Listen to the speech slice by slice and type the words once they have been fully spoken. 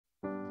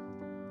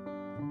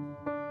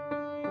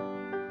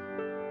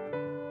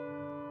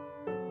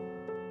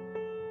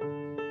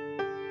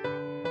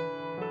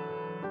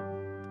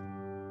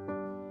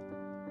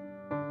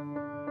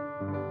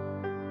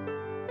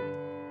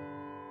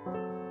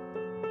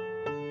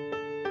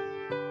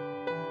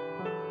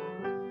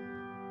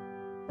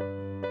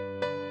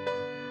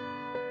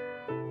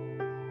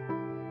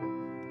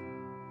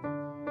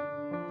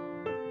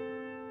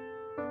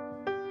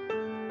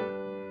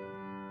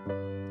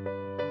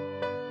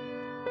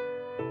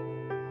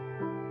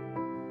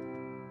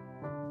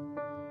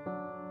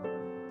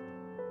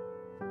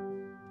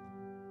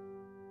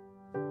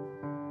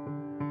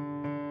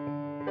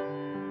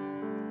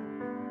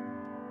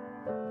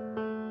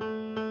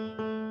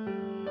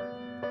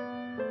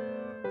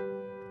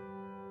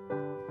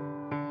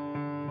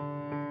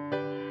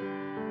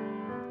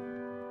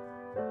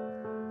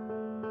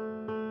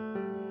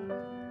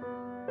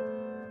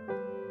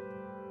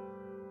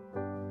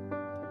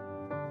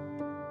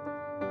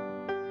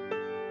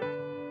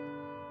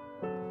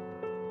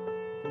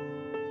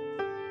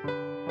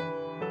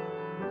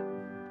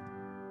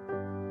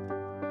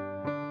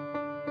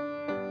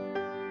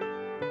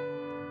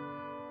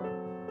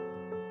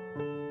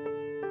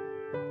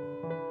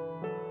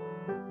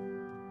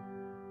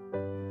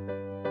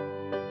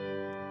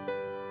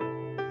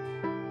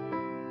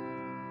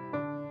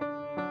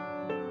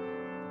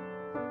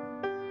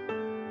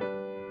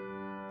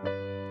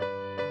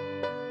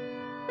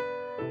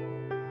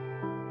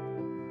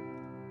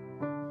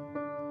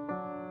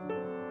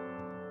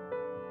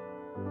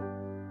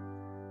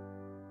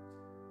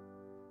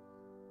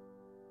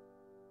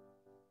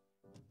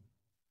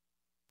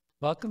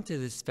Welcome to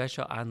this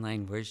special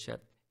online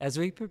worship. As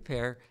we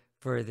prepare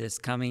for this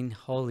coming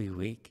Holy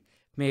Week,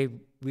 may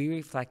we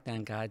reflect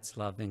on God's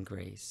love and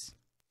grace.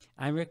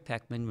 I'm Rick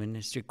Pechmann,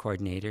 Ministry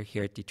Coordinator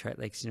here at Detroit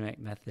Lakes United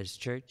Methodist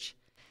Church.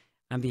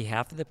 On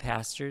behalf of the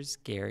pastors,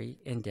 Gary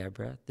and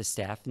Debra, the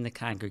staff and the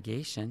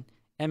congregation,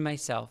 and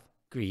myself,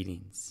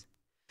 greetings.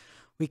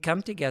 We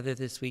come together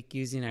this week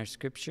using our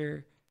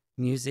scripture,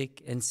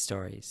 music, and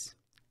stories.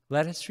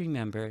 Let us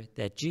remember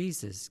that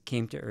Jesus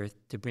came to earth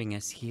to bring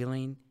us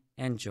healing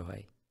and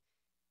joy,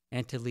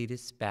 and to lead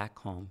us back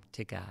home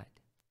to God.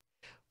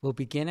 We'll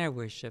begin our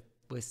worship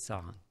with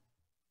song.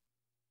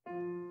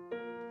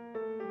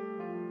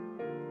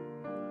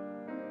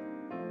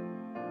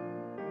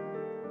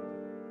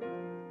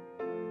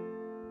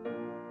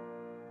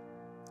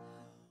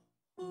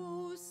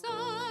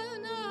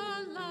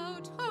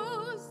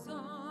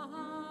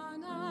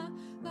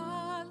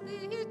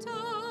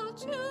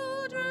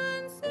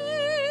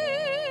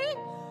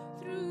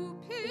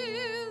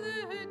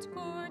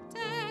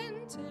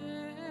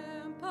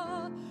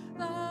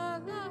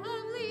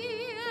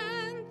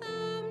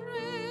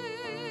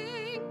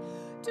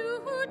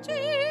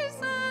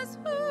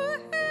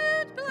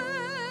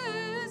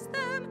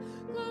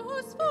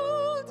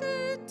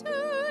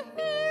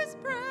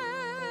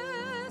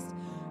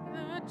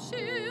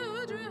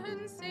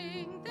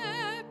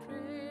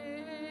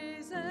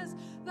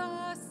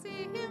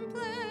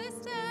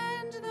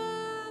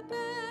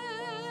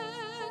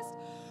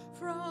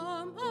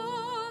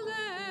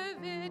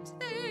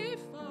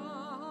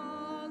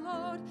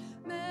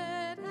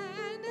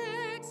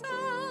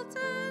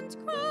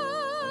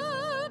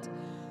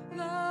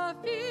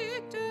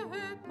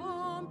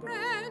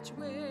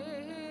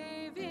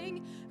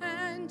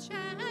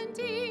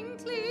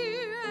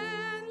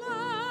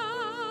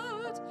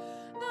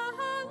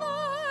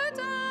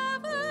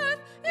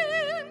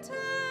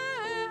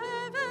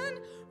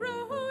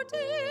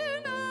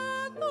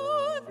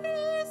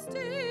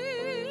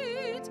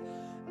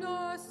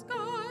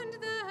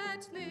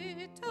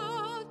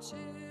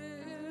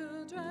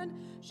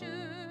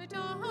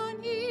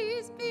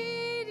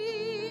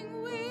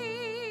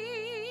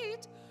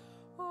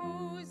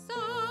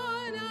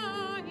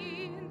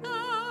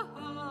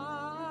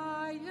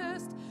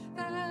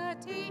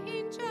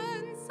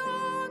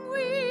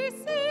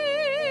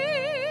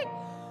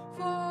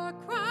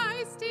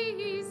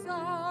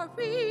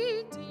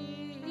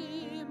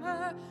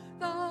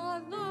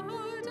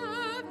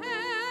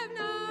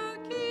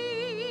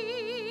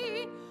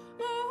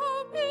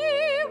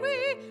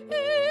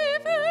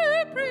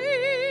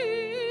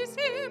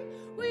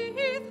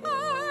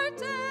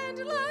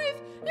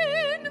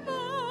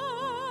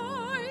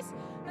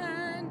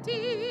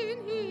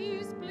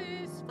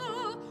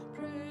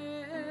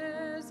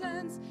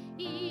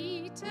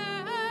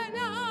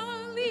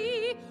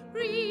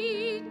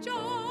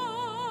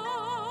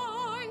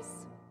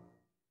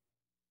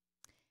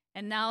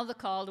 And now the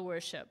call to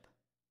worship.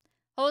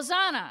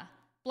 Hosanna!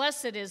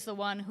 Blessed is the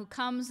one who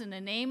comes in the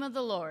name of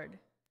the Lord.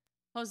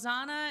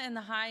 Hosanna in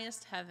the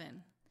highest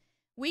heaven.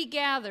 We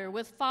gather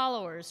with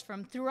followers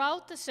from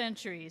throughout the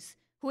centuries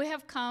who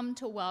have come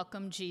to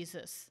welcome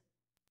Jesus.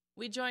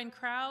 We join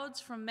crowds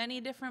from many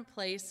different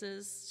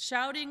places,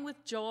 shouting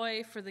with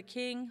joy for the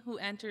King who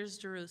enters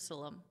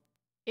Jerusalem.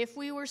 If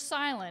we were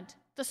silent,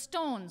 the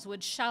stones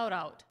would shout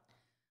out.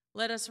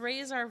 Let us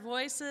raise our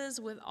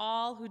voices with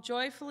all who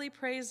joyfully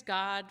praise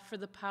God for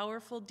the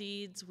powerful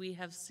deeds we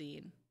have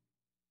seen.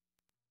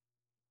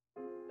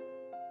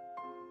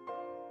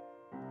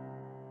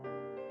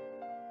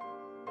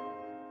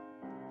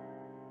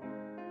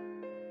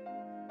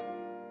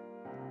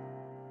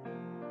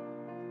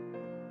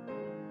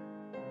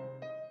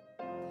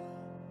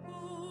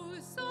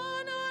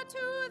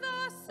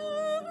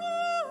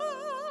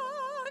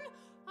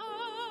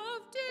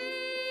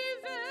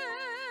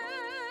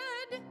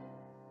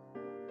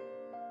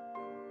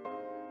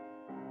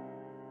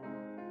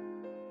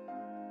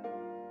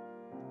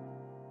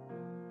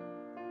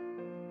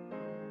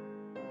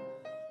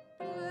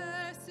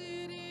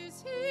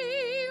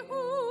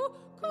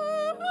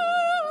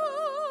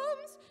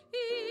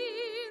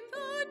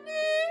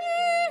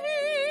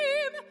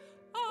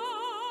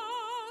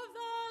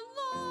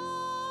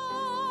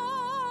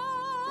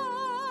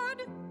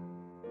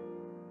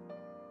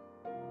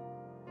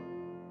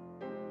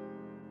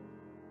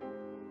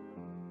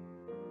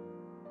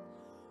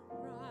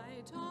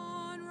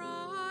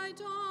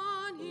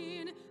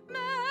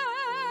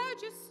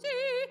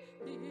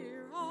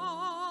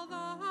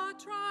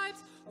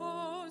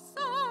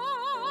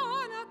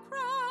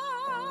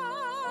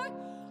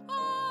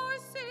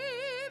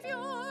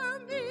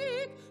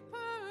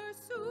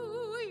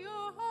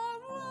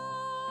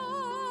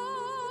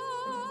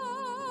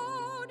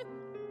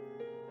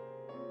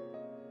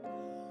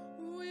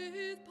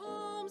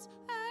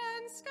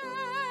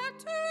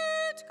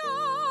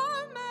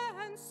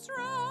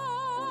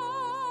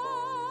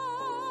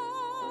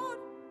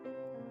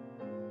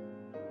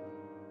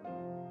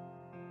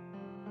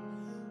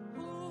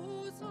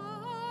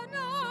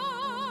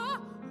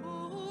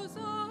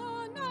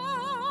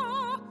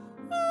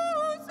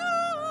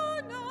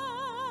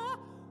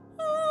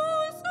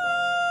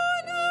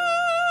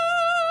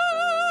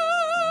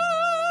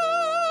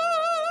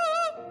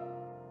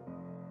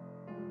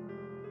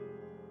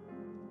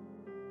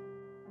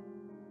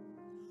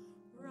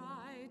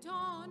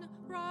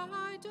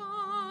 ride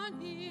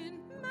on in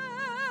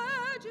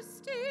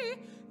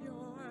majesty.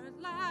 Your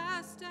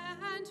last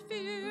and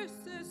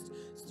fiercest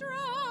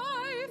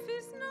strife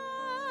is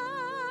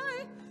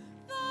nigh.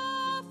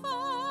 The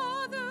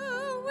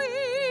Father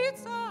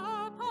waits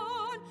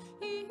upon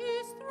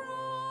his throne,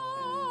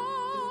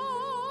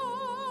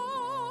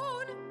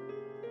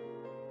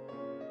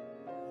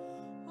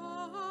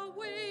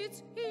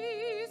 awaits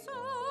his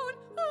own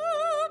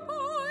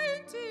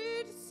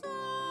appointed Son.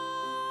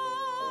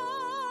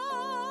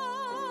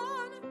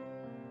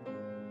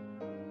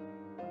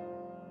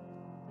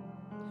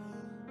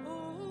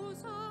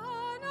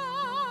 Hosanna,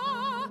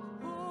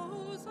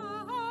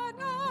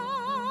 Hosanna,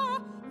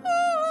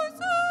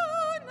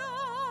 Hosanna,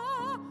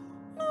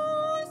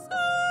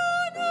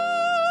 Hosanna.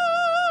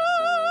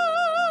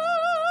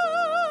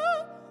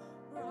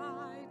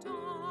 Ride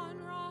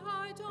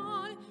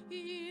on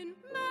in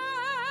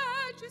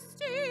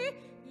majesty,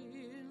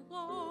 in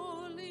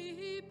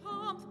lowly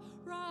pomp,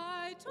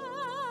 ride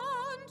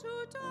on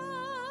to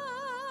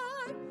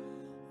die.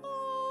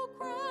 O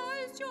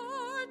Christ,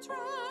 your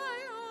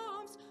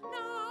triumphs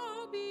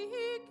now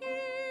begin.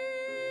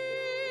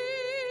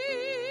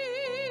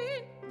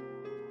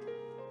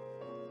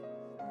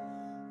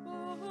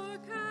 O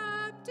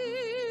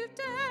captive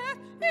death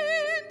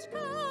and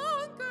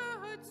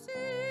conquered sin.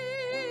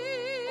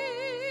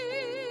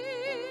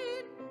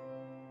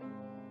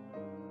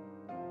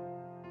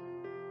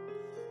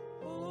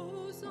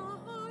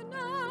 Hosanna,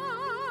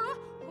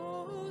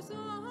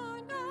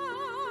 Hosanna,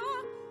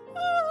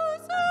 Hosanna,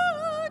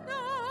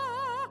 Hosanna,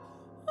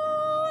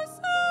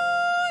 Hosanna.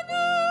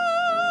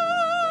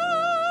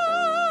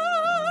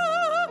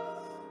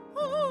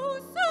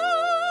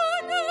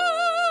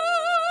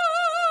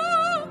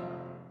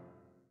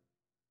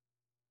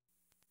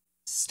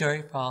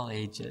 Story for all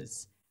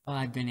ages. Oh,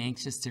 I've been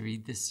anxious to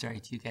read this story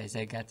to you guys.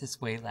 I got this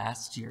way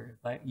last year,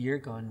 but a year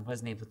ago, and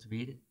wasn't able to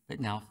read it. But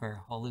now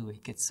for Holy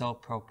Week, it's so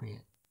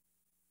appropriate.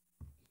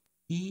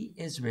 He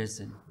is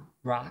risen.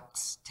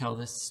 Rocks tell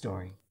the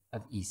story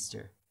of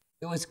Easter.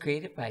 It was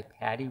created by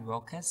Patty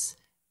Rokas.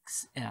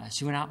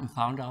 She went out and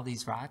found all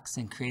these rocks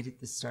and created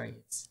the story.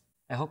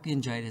 I hope you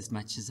enjoyed it as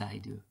much as I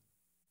do.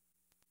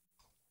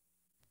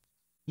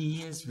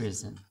 He is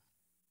risen.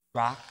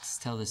 Rocks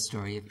tell the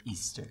story of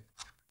Easter.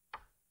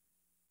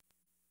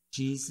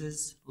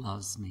 Jesus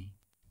loves me.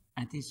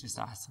 Aren't these just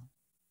awesome?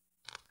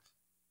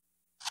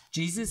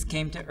 Jesus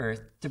came to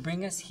earth to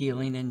bring us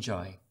healing and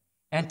joy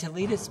and to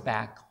lead us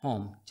back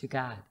home to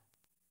God.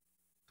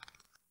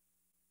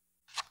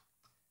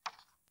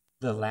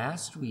 The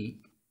last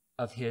week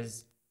of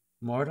his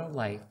mortal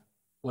life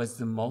was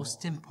the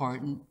most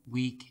important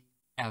week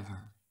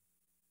ever.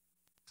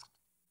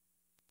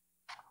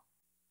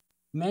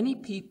 Many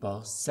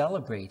people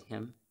celebrate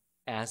him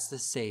as the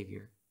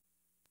Savior.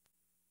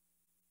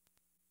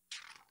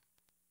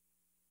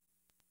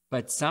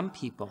 But some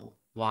people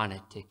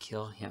wanted to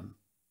kill him.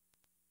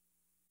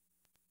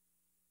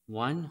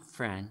 One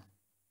friend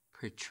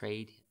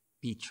betrayed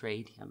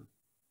him.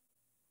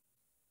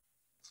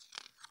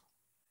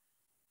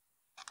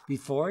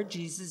 Before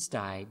Jesus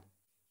died,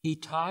 he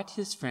taught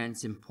his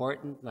friends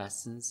important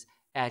lessons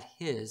at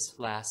his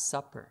Last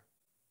Supper.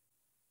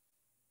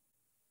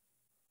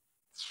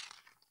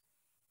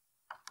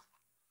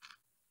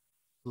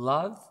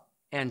 Love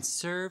and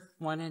serve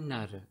one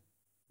another.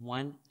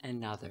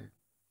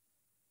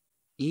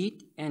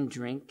 Eat and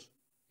drink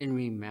in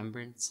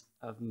remembrance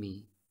of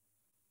me.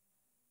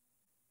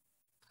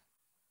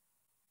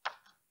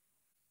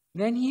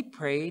 Then he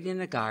prayed in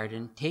the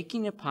garden,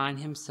 taking upon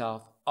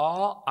himself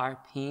all our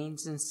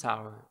pains and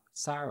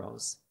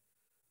sorrows,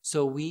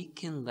 so we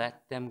can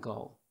let them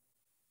go.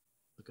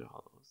 Look at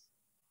all those.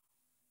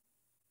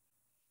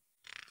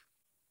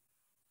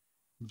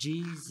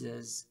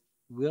 Jesus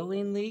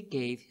willingly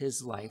gave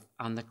his life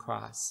on the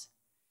cross.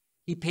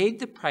 He paid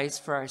the price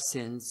for our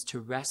sins to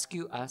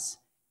rescue us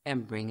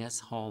and bring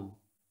us home.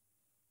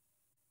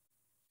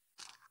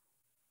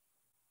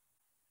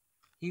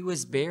 He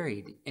was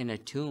buried in a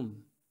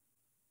tomb.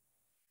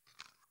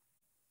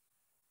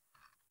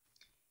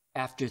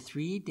 After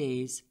 3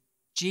 days,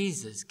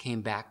 Jesus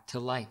came back to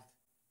life.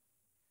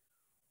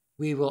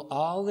 We will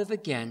all live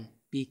again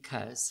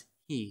because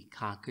he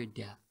conquered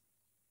death.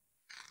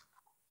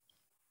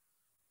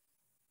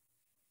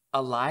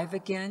 Alive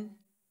again,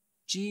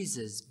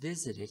 Jesus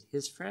visited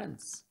his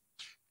friends.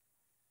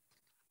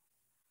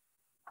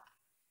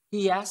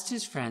 He asked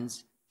his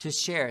friends to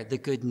share the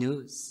good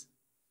news.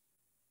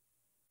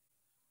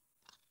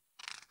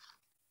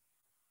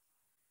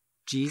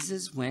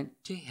 Jesus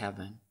went to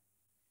heaven.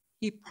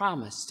 He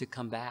promised to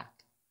come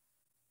back.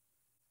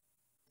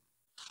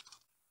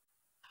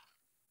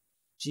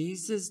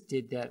 Jesus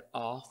did that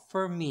all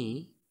for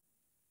me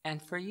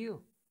and for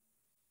you.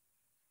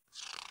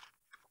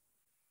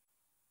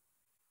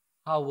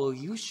 How will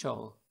you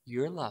show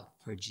your love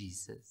for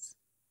Jesus?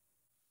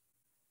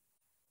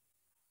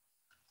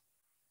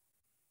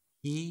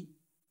 He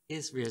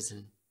is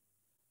risen.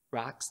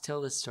 Rocks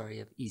tell the story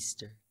of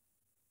Easter.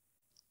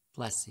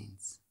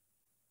 Blessings.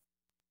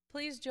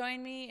 Please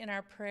join me in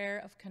our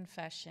prayer of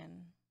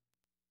confession.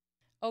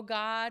 O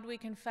God, we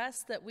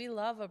confess that we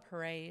love a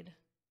parade.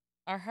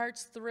 Our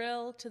hearts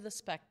thrill to the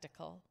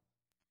spectacle,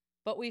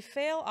 but we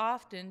fail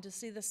often to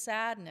see the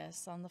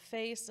sadness on the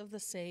face of the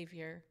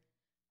Savior.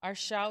 Our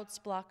shouts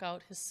block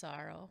out his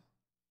sorrow.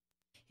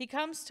 He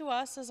comes to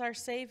us as our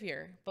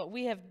Savior, but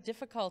we have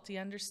difficulty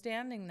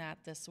understanding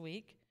that this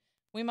week.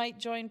 We might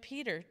join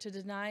Peter to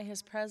deny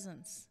his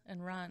presence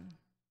and run.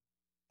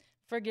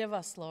 Forgive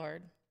us,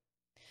 Lord.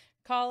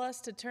 Call us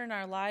to turn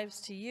our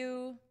lives to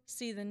you,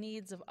 see the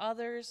needs of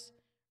others,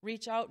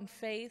 reach out in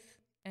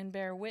faith, and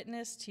bear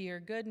witness to your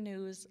good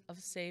news of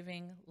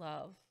saving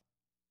love.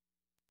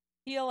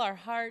 Heal our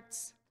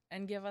hearts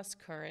and give us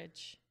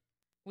courage.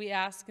 We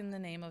ask in the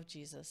name of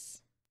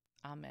Jesus.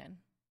 Amen.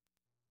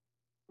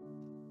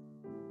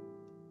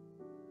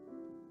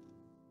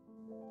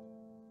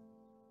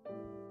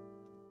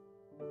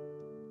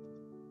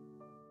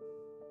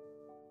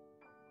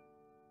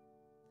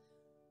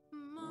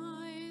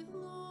 My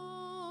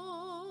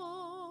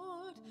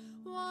Lord,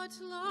 what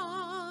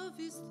love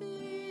is this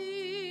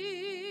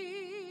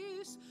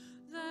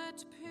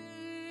that pays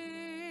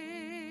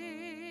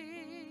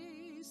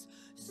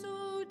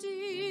so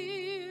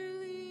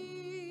dearly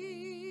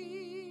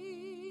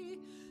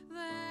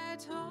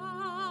that I,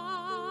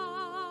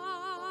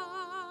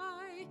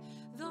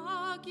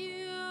 the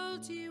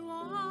guilty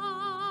one,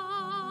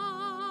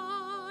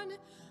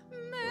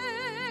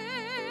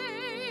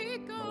 may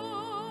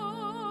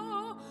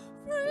go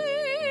free.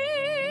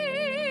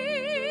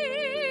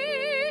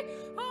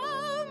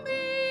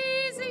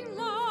 Amazing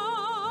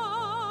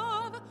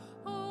love,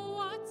 oh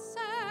what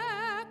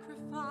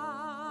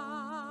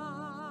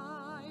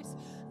sacrifice!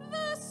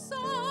 The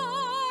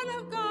Son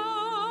of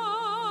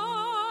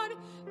God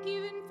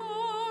given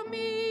for me.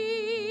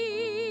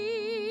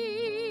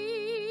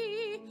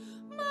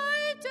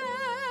 My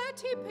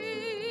debt he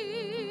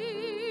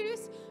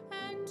pays,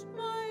 and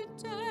my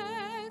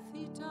death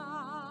he dies,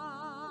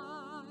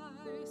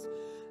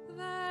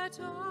 that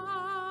I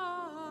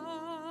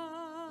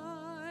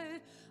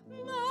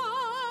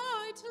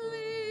might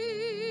live,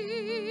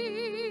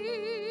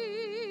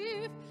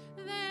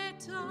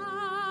 that I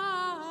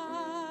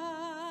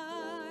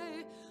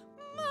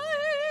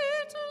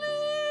might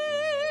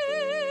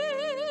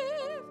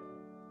live.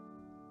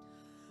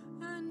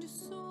 And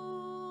so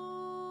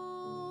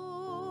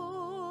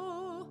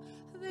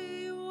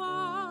they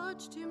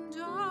watched him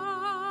die,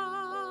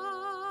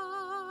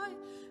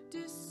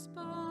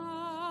 despised,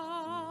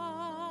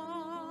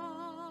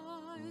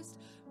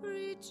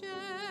 rejected,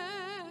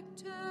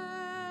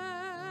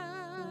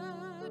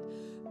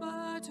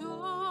 but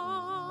all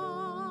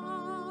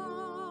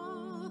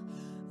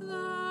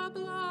the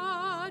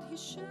blood he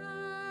shed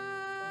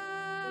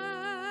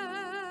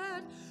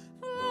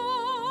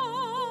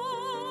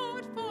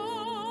flowed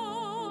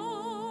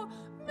for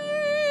me.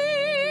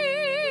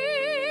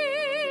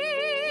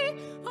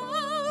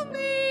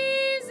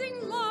 Amazing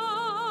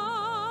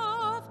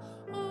love,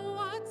 oh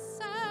what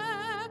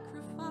sacrifice!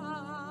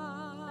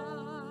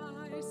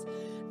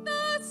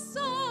 The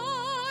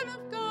Son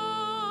of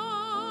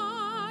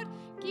God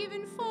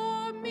given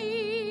for me.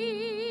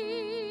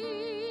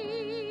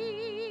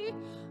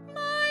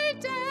 My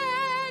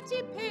debt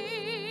he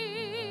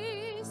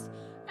pays,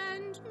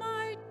 and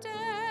my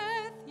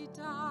death he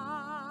dies,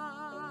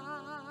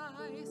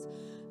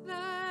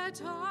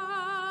 that I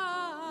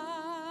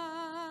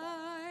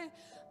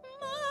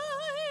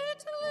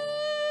might live.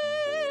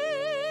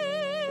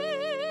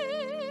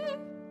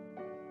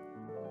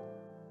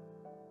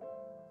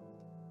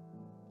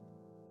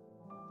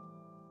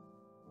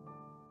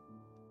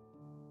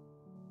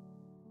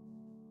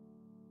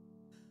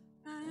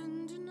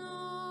 And now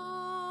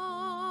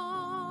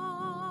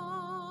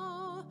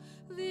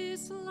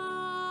this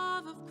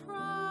love of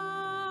Christ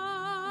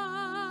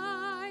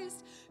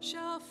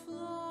shall flow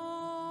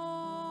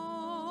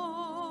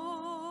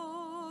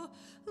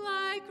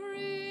like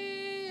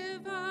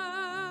rivers.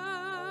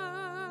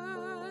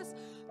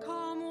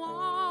 Come wash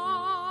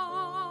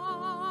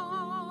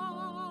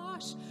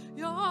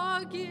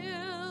your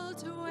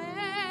guilt away.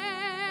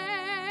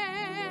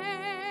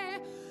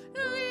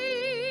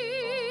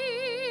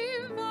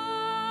 Leave a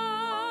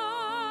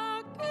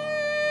king.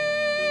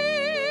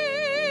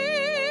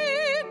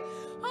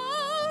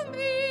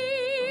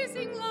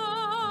 Amazing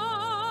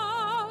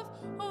love,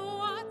 oh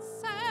what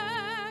sacrifice!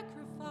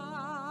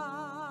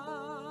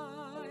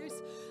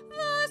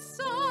 The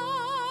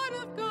Son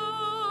of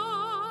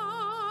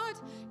God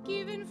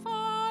given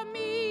for me.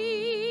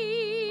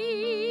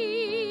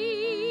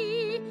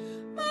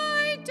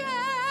 My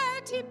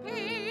debt he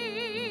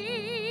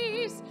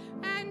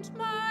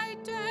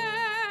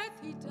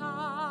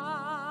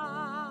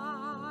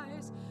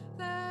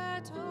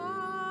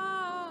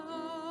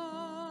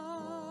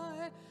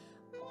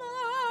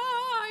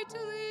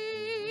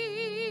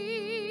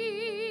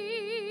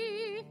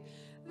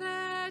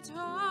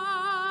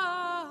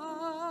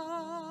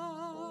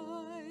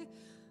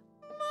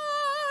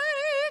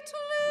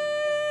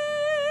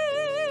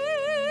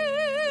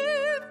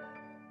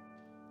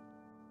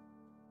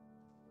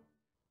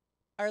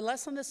Our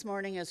lesson this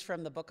morning is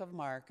from the book of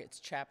Mark.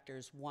 It's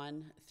chapters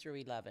 1 through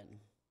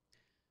 11.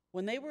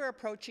 When they were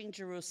approaching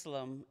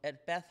Jerusalem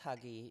at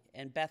Bethphage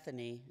and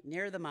Bethany,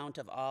 near the Mount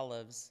of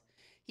Olives,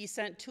 he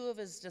sent 2 of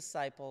his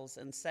disciples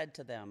and said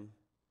to them,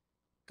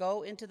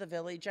 "Go into the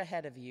village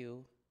ahead of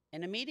you,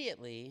 and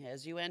immediately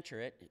as you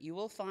enter it, you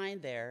will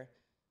find there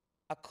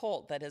a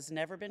colt that has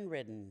never been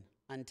ridden.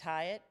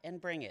 Untie it and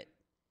bring it.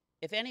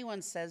 If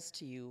anyone says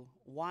to you,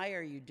 'Why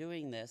are you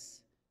doing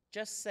this?'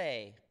 just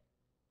say,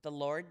 'The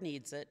Lord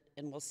needs it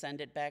and will send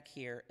it back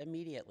here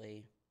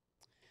immediately.'"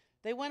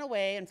 They went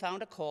away and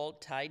found a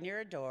colt tied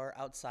near a door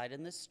outside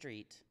in the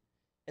street.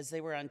 As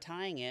they were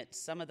untying it,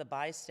 some of the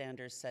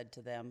bystanders said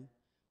to them,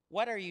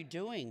 "What are you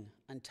doing,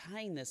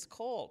 untying this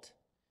colt?"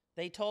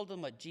 They told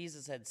them what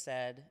Jesus had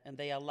said, and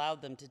they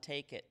allowed them to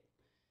take it.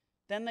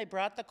 Then they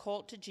brought the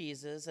colt to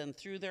Jesus and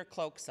threw their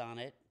cloaks on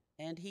it,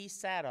 and he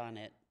sat on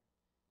it.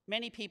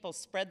 Many people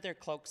spread their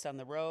cloaks on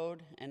the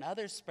road, and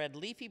others spread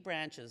leafy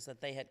branches that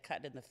they had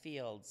cut in the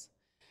fields.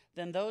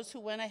 Then those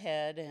who went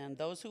ahead and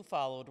those who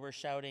followed were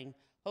shouting,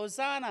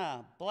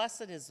 "Hosanna!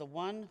 Blessed is the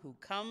one who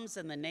comes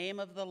in the name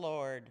of the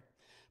Lord.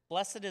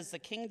 Blessed is the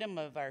kingdom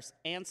of our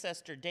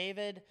ancestor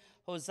David.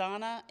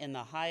 Hosanna in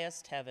the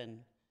highest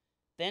heaven."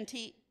 Then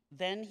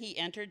he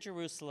entered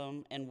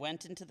Jerusalem and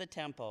went into the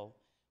temple.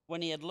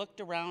 When he had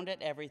looked around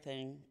at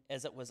everything,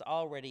 as it was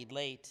already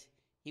late,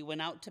 he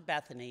went out to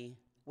Bethany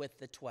with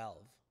the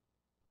 12.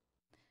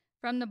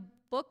 From the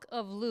book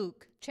of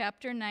Luke,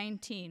 chapter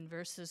 19,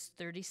 verses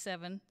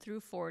 37 through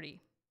 40.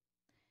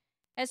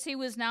 As he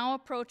was now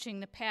approaching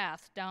the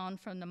path down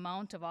from the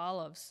Mount of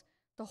Olives,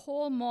 the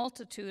whole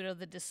multitude of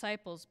the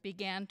disciples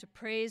began to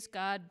praise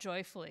God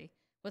joyfully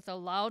with a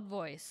loud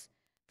voice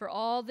for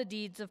all the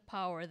deeds of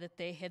power that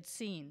they had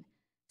seen,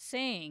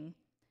 saying,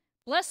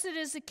 "Blessed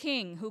is the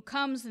King who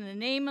comes in the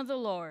name of the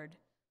Lord.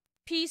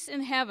 Peace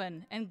in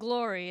heaven and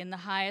glory in the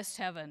highest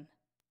heaven."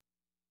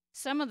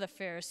 Some of the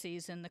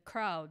Pharisees in the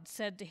crowd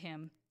said to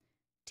him,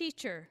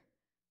 "Teacher,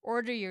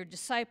 order your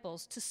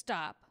disciples to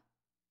stop."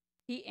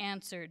 He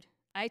answered,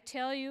 "I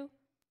tell you,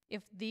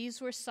 if these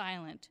were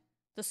silent,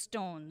 the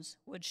stones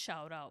would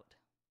shout out."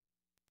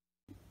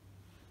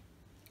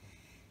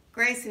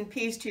 Grace and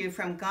peace to you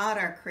from God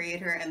our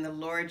Creator and the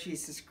Lord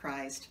Jesus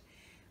Christ.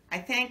 I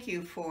thank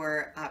you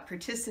for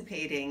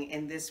participating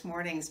in this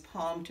morning's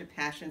Palm to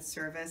Passion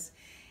service,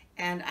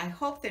 and I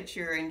hope that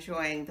you're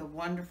enjoying the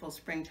wonderful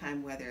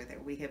springtime weather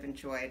that we have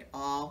enjoyed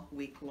all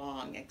week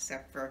long,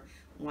 except for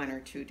 1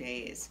 or 2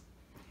 days.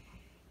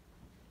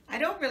 I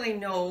don't really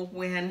know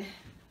when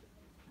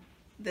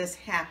this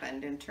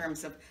happened in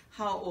terms of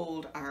how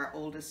old our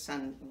oldest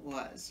son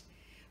was,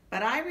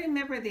 but I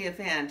remember the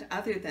event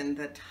other than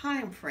the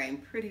time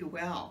frame pretty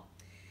well.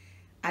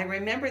 I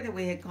remember that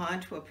we had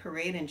gone to a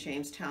parade in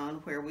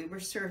Jamestown where we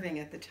were serving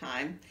at the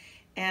time,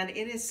 and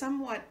it is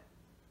somewhat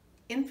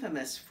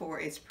infamous for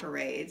its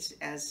parades,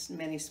 as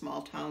many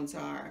small towns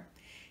are.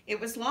 It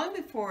was long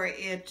before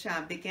it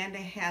began to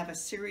have a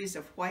series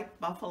of white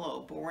buffalo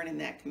born in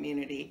that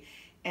community,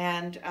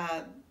 and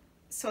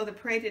so the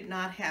parade did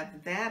not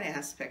have that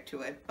aspect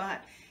to it,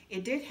 but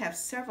it did have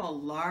several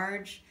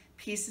large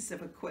pieces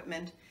of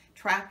equipment,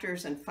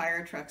 tractors and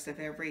fire trucks of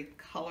every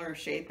color,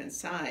 shape, and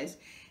size,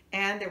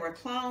 and there were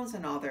clowns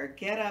and all their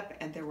get-up,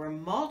 and there were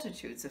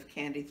multitudes of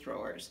candy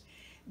throwers.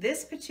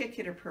 This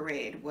particular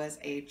parade was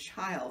a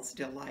child's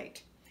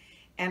delight.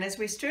 And as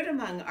we stood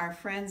among our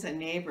friends and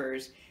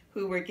neighbors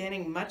who were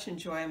getting much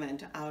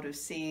enjoyment out of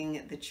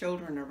seeing the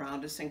children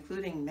around us,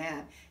 including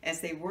Matt,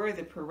 as they were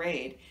the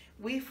parade,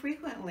 we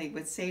frequently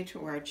would say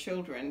to our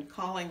children,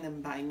 calling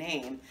them by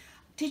name,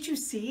 "Did you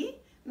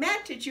see?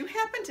 Matt, did you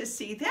happen to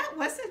see that?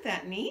 Wasn't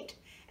that neat?"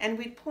 And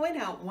we'd point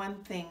out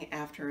one thing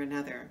after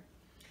another.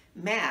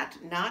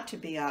 Matt, not to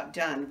be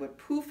outdone, would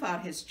poof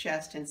out his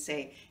chest and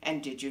say,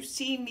 "And did you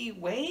see me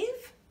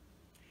wave?"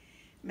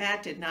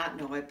 Matt did not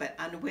know it, but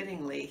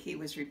unwittingly he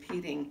was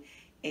repeating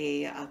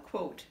a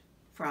quote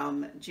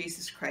from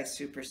Jesus Christ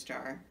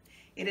Superstar.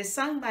 It is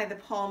sung by the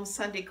Palm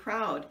Sunday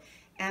crowd,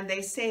 and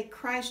they say,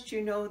 "Christ, you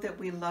know that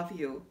we love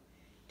you.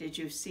 Did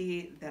you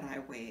see that I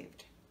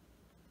waved?"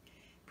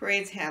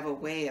 Parades have a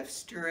way of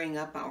stirring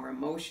up our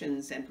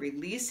emotions and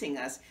releasing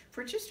us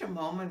for just a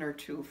moment or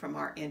two from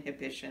our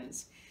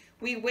inhibitions.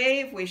 We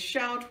wave, we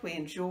shout, we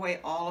enjoy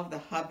all of the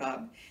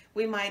hubbub.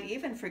 We might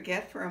even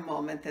forget for a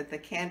moment that the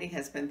candy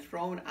has been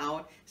thrown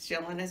out,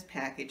 still in its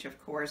package, of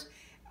course,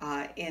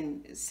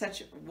 in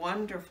such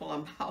wonderful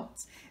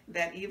amounts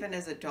that even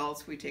as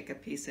adults we take a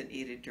piece and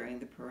eat it during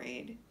the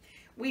parade.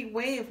 We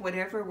wave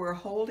whatever we're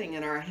holding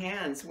in our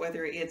hands,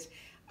 whether it's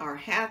our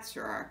hats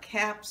or our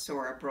caps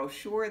or a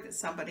brochure that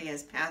somebody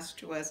has passed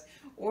to us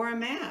or a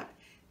map.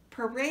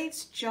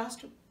 Parades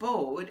just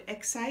bode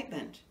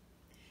excitement.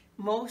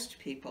 Most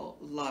people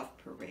love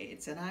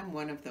parades, and I'm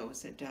one of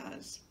those that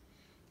does.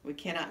 We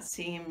cannot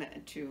seem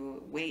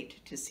to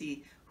wait to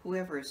see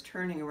whoever is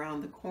turning around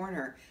the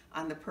corner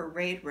on the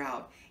parade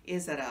route.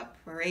 Is it a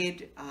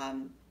parade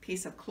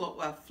piece of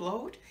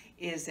float?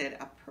 Is it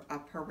a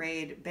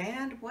parade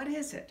band? What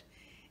is it?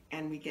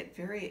 And we get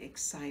very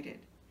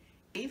excited.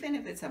 even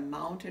if it's a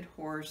mounted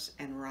horse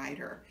and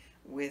rider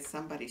with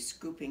somebody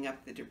scooping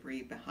up the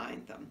debris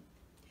behind them.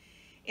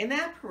 In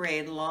that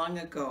parade long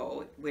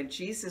ago, when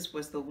Jesus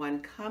was the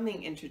one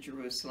coming into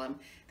Jerusalem,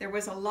 there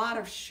was a lot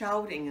of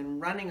shouting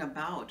and running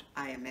about,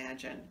 I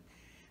imagine.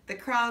 The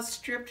crowd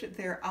stripped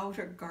their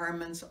outer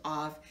garments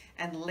off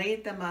and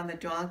laid them on the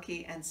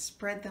donkey and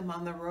spread them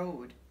on the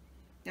road.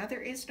 Now,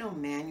 there is no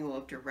manual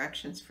of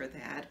directions for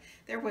that.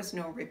 There was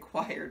no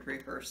required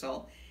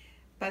rehearsal,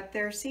 but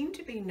there seemed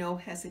to be no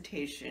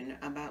hesitation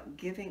about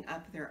giving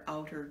up their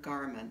outer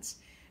garments.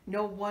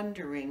 No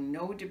wondering,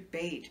 no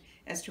debate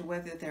as to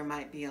whether there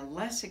might be a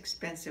less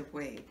expensive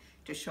way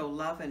to show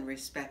love and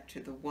respect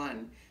to the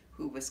one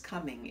who was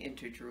coming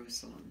into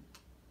Jerusalem.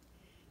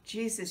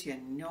 Jesus, you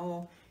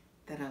know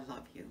that I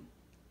love you.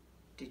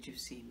 Did you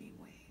see me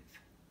wave?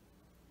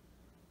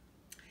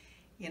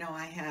 You know,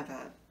 I have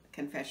a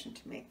confession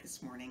to make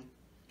this morning.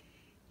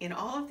 In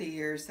all of the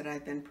years that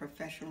I've been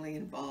professionally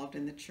involved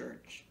in the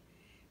church,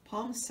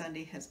 Palm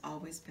Sunday has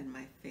always been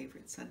my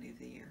favorite Sunday of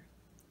the year.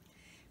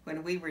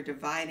 When we were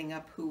dividing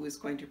up who was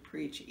going to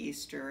preach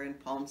Easter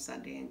and Palm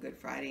Sunday and Good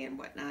Friday and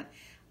whatnot,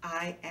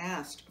 I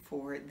asked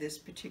for this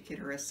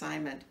particular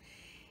assignment.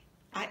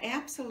 I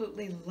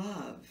absolutely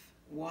love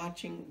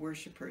watching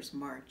worshipers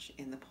march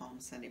in the Palm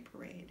Sunday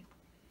parade.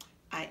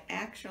 I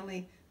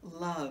actually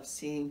love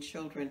seeing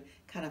children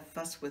kind of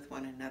fuss with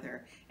one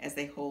another as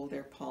they hold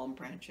their palm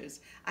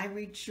branches. I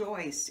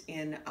rejoice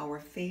in our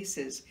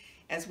faces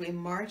as we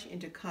march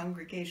into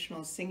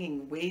congregational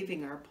singing,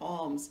 waving our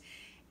palms.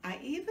 I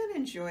even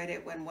enjoyed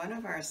it when one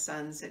of our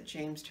sons at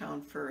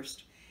Jamestown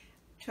First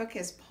took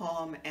his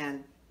palm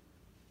and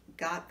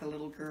got the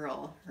little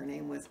girl. Her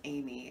name was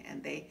Amy,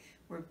 and they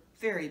were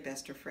very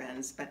best of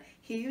friends, but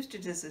he used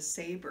it as a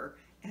saber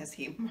as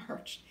he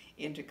marched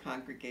into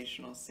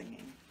congregational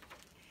singing.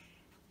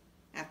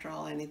 After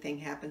all, anything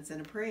happens in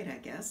a parade, I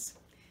guess,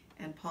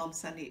 and Palm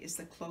Sunday is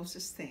the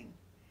closest thing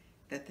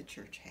that the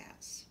church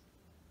has.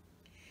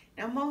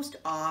 Now, most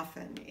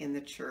often in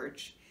the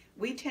church,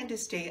 we tend to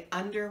stay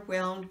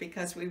underwhelmed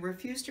because we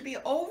refuse to be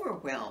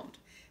overwhelmed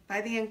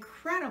by the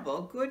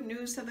incredible good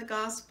news of the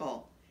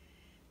gospel.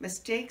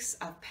 Mistakes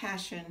of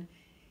passion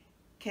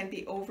can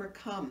be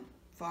overcome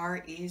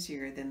far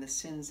easier than the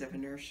sins of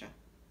inertia.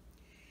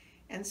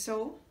 And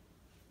so,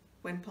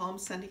 when Palm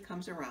Sunday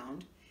comes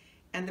around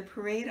and the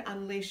parade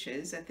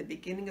unleashes at the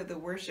beginning of the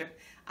worship,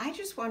 I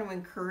just want to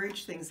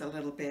encourage things a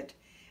little bit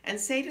and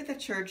say to the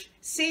church,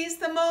 seize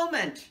the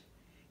moment.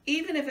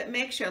 Even if it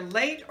makes you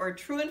late or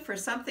truant for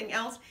something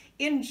else,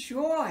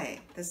 enjoy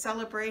the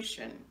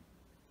celebration.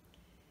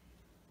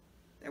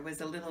 There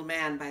was a little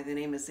man by the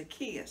name of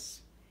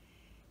Zacchaeus.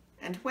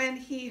 And when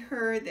he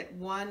heard that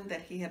one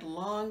that he had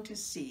longed to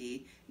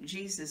see,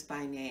 Jesus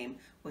by name,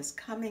 was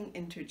coming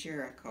into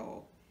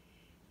Jericho,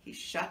 he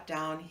shut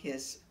down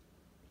his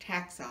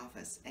tax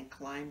office and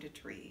climbed a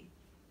tree.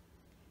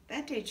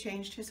 That day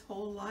changed his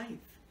whole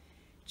life.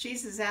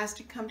 Jesus asked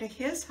to come to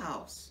his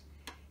house,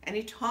 and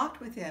he talked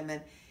with him,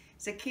 and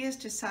Zacchaeus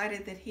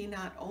decided that he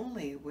not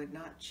only would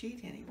not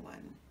cheat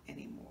anyone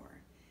anymore,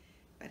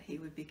 but he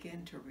would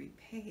begin to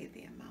repay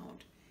the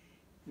amount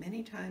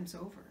many times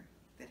over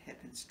that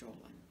had been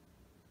stolen.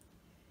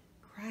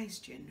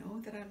 Christ, you know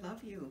that I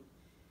love you.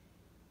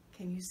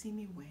 Can you see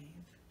me wave?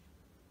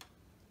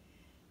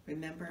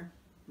 Remember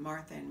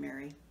Martha and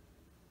Mary?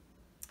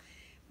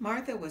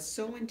 Martha was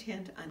so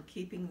intent on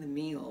keeping the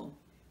meal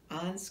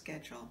on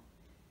schedule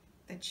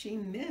that she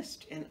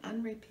missed an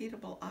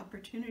unrepeatable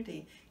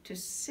opportunity to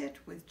sit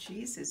with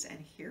Jesus and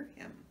hear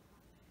him.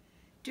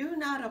 Do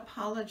not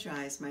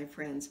apologize, my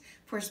friends,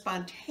 for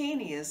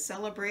spontaneous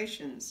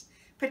celebrations,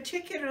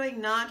 particularly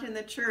not in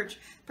the church,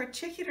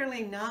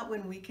 particularly not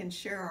when we can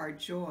share our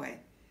joy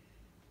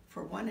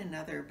for one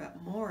another,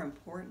 but more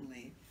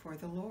importantly, for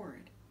the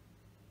Lord,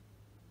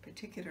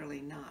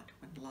 particularly not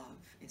when love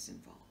is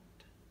involved.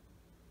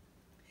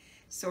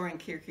 Soren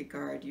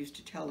Kierkegaard used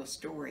to tell a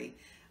story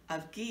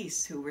of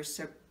geese who were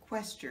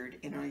sequestered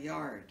in our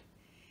yard.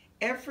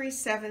 Every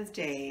seventh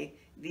day,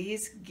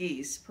 these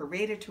geese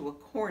paraded to a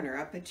corner,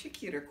 a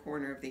particular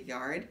corner of the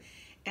yard,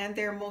 and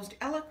their most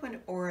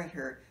eloquent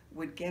orator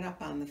would get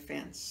up on the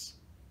fence.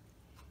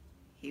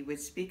 He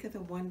would speak of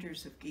the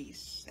wonders of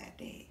geese that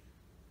day.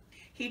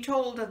 He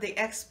told of the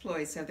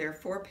exploits of their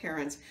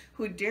foreparents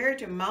who dared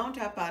to mount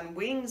up on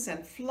wings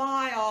and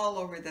fly all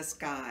over the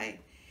sky.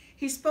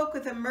 He spoke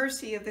of the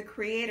mercy of the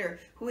Creator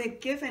who had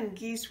given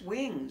geese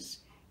wings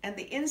and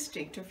the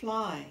instinct to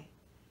fly.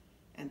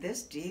 And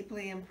this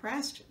deeply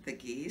impressed the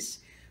geese,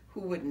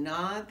 who would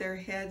nod their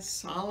heads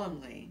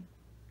solemnly.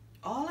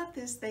 All of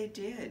this they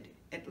did,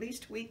 at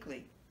least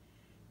weekly.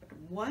 But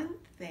one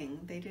thing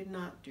they did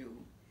not do.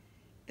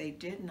 They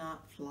did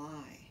not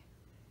fly.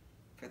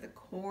 For the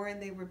corn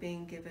they were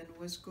being given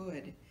was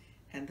good,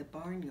 and the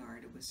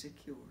barnyard was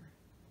secure.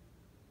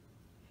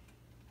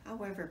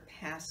 However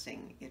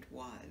passing it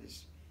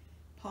was,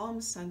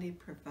 Palm Sunday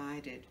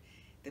provided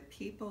the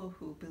people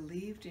who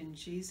believed in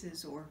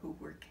Jesus, or who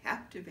were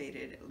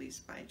captivated at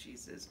least by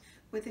Jesus,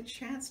 with a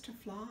chance to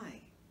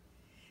fly.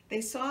 They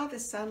saw the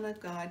Son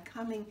of God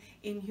coming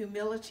in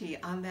humility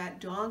on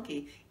that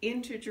donkey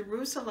into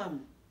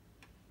Jerusalem.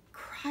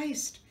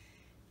 Christ,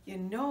 you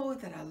know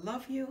that I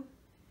love you.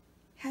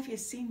 Have you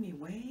seen me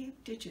wave?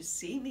 Did you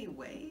see me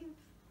wave?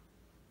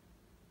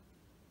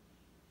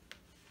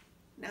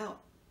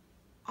 Now,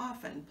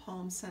 often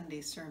Palm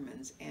Sunday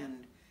sermons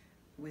end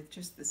with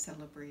just the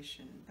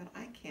celebration, but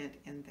I can't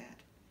end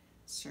that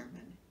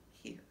sermon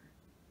here.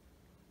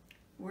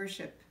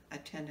 Worship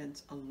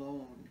attendance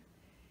alone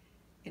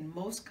in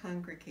most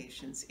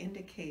congregations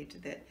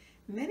indicate that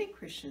many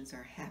Christians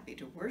are happy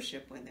to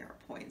worship when there are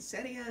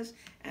poinsettias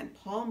and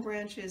palm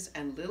branches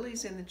and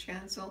lilies in the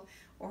chancel,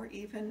 or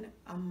even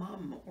a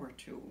mum or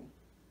two,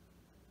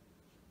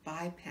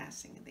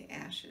 bypassing the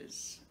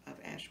ashes of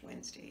Ash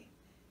Wednesday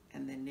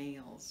and the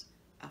nails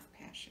of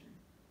Passion.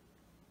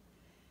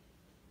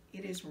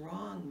 It is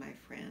wrong, my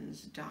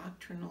friends,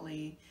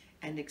 doctrinally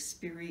and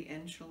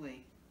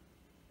experientially,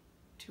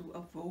 to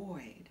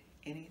avoid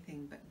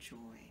anything but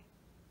joy.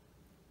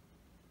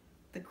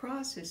 The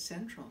cross is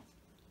central.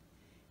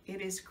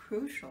 It is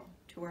crucial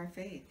to our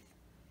faith.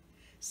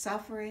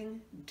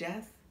 Suffering,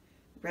 death,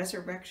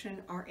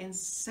 resurrection are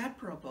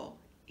inseparable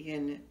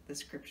in the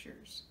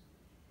scriptures.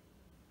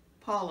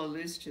 Paul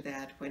alludes to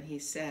that when he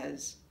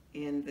says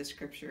in the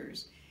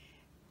scriptures,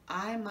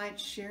 I might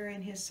share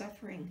in his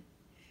suffering,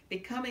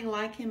 becoming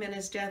like him in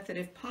his death, that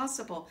if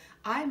possible,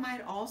 I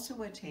might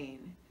also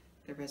attain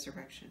the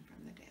resurrection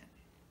from the dead.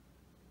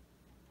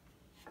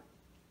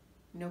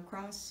 No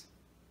cross,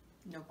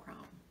 no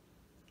crown.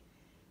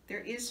 There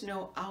is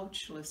no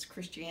ouchless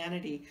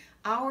Christianity.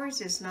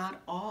 Ours is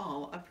not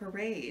all a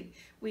parade.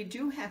 We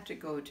do have to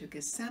go to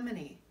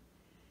Gethsemane.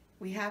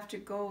 We have to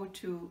go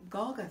to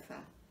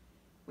Golgotha.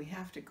 We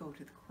have to go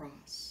to the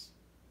cross.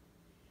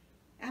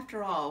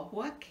 After all,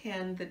 what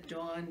can the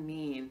dawn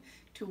mean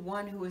to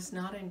one who has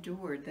not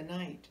endured the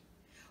night?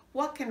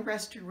 What can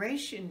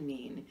restoration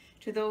mean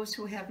to those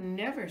who have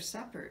never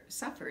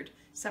suffered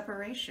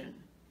separation?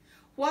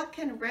 What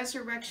can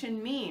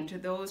resurrection mean to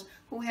those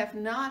who have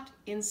not,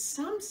 in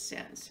some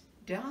sense,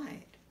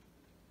 died?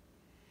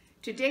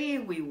 Today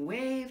we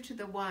wave to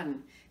the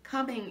one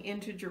coming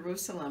into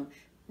Jerusalem.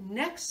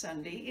 Next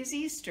Sunday is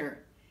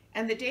Easter,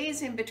 and the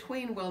days in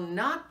between will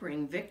not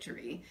bring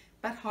victory,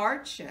 but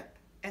hardship,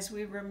 as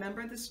we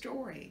remember the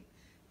story,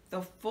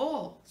 the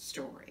full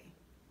story.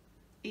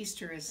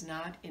 Easter is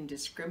not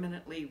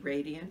indiscriminately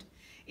radiant.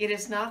 It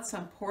is not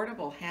some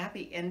portable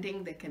happy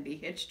ending that can be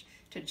hitched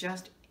to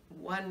just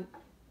one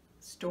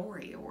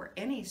story or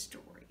any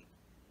story.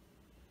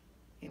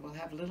 It will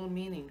have little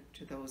meaning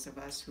to those of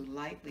us who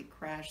lightly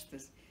crash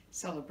the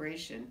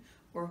celebration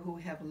or who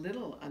have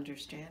little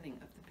understanding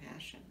of the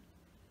passion,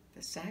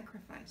 the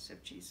sacrifice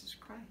of Jesus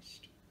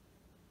Christ.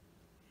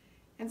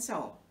 And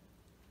so,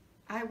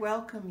 I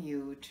welcome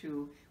you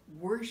to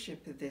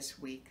worship this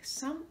week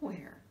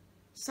somewhere,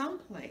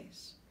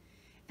 someplace.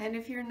 And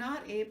if you're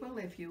not able,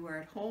 if you are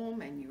at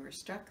home and you are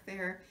stuck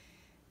there,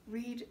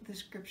 read the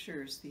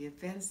scriptures, the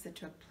events that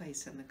took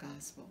place in the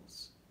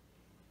Gospels.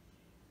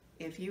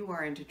 If you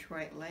are in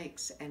Detroit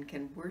Lakes and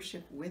can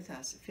worship with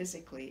us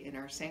physically in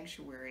our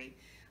sanctuary,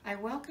 I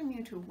welcome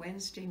you to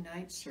Wednesday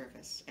night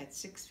service at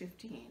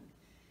 6:15,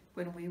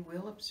 when we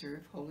will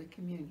observe Holy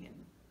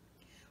Communion.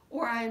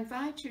 Or I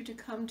invite you to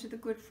come to the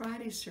Good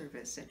Friday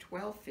service at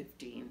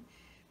 12:15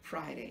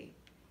 Friday,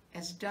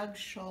 as Doug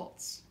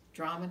Schultz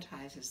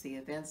dramatizes the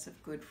events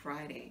of Good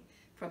Friday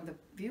from the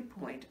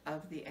viewpoint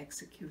of the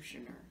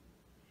executioner.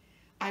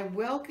 I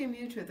welcome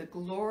you to the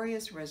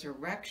glorious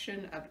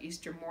resurrection of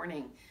Easter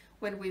morning,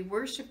 when we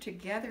worship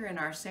together in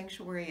our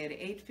sanctuary at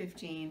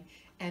 8:15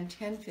 and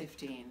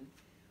 10:15,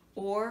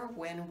 or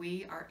when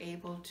we are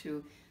able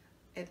to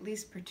at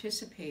least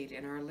participate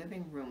in our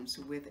living rooms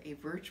with a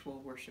virtual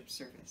worship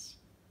service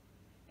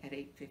at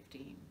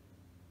 8:15.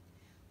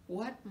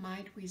 What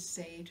might we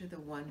say to the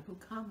one who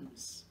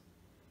comes?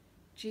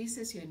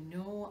 Jesus, you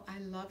know I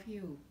love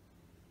you.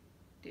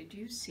 Did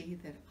you see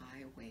that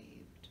I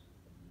waved?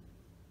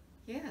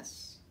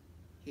 Yes,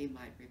 he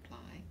might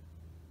reply.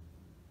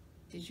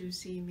 Did you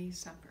see me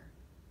suffer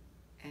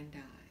and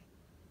die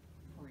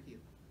for you?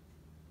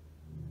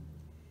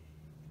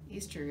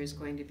 Easter is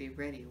going to be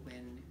ready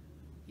when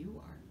you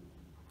are.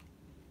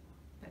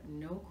 But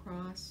no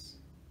cross,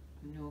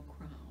 no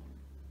crown.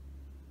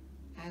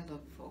 I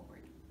look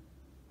forward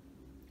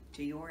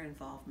to your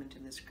involvement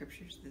in the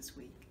scriptures this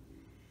week,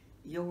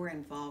 your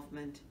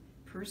involvement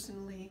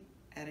personally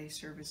at a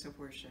service of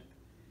worship,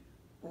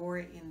 or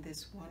in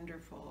this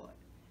wonderful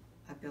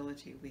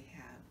ability we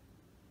have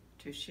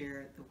to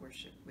share the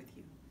worship with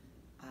you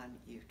on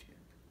YouTube.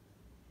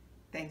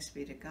 Thanks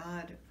be to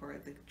God for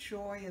the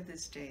joy of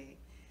this day,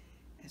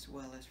 as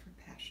well as for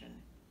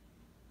passion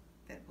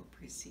that will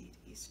precede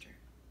Easter.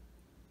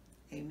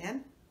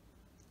 Amen.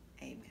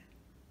 Amen.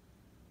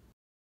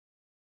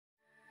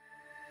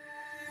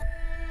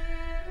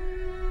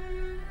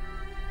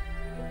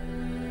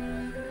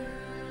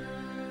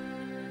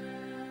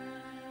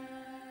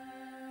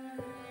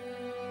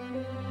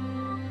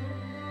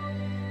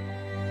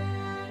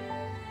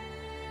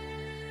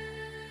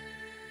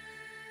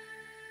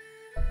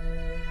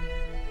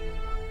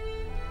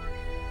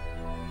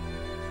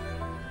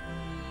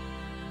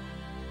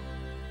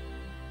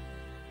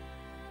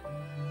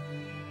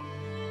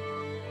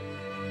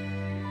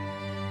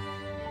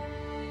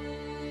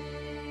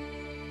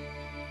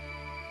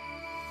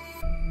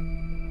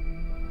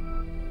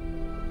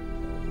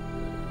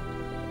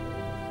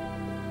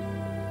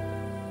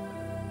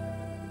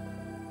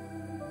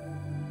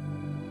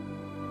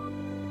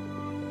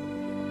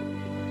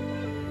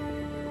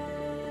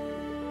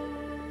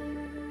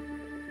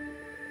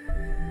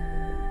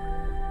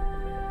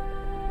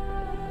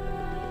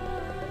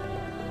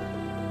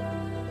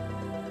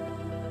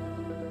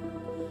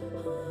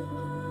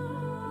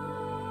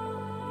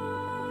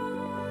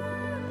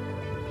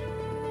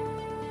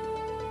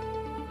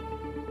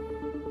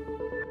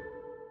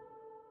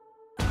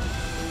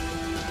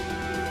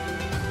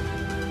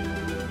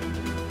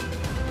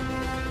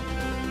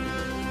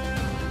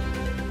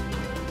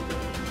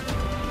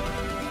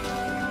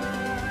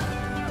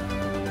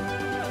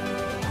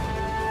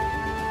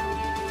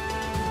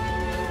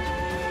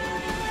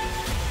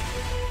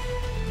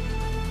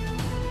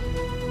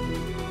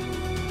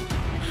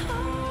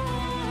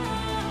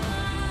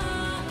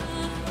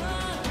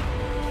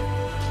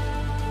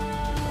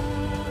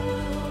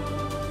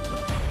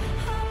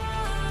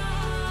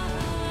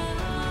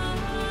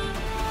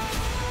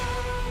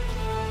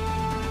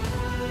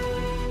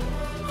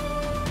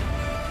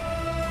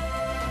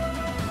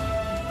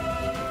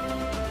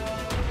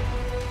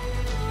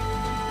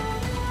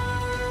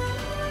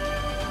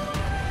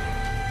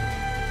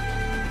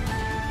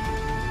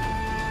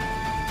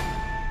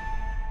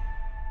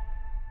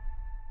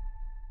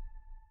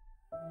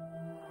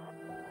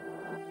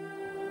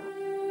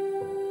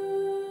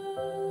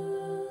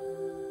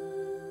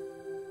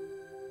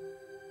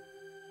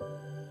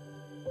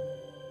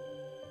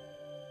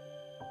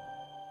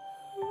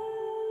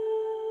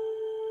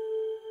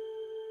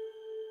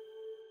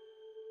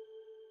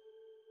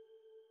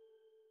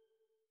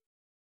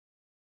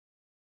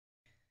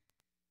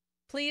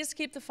 Please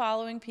keep the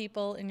following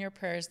people in your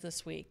prayers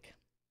this week: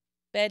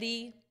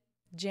 Betty,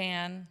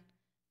 Jan,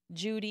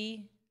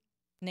 Judy,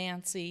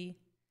 Nancy,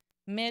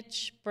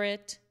 Mitch,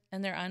 Britt,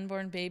 and their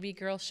unborn baby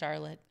girl,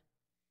 Charlotte,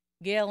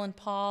 Gail and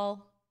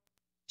Paul,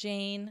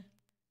 Jane,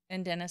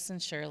 and Dennis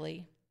and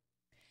Shirley.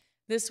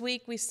 This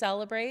week we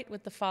celebrate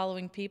with the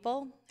following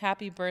people.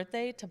 Happy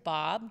birthday to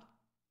Bob,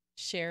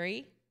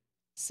 Sherry,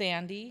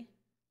 Sandy,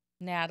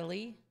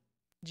 Natalie,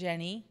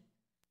 Jenny,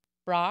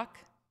 Brock,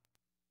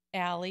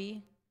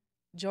 Allie,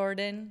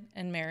 Jordan,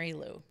 and Mary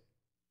Lou.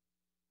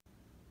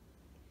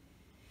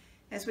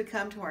 As we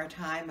come to our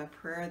time of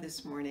prayer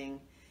this morning,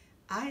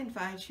 I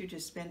invite you to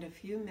spend a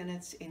few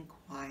minutes in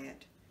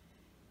quiet,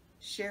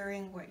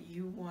 sharing what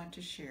you want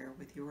to share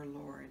with your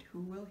Lord, who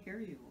will hear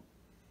you.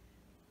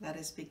 Let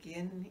us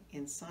begin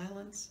in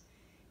silence,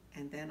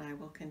 and then I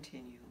will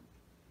continue,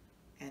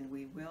 and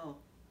we will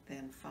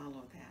then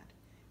follow that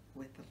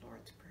with the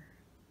Lord's Prayer.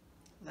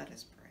 Let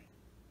us pray.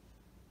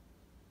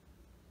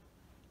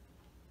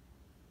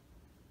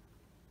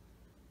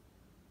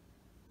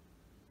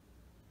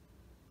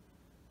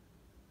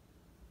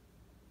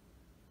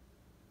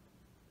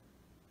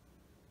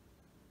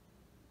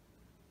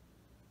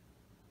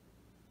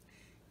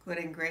 Good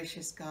and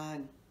gracious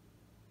God,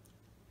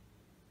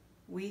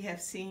 we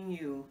have seen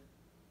you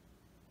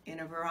in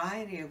a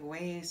variety of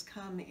ways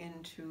come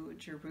into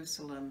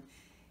Jerusalem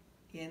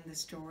in the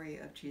story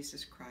of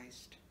Jesus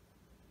Christ.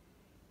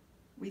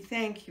 We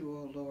thank you,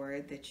 O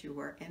Lord, that you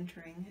are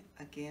entering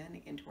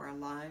again into our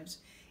lives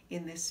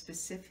in this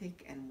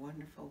specific and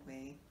wonderful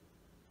way,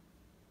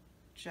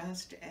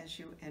 just as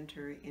you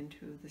enter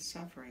into the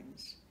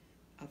sufferings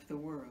of the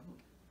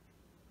world.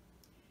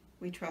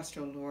 We trust,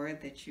 O Lord,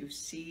 that you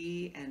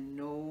see and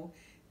know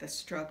the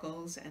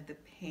struggles and the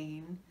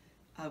pain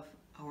of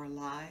our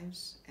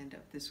lives and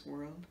of this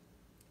world.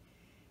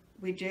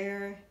 We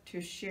dare to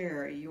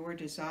share your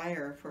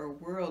desire for a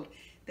world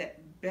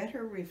that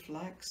better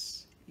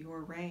reflects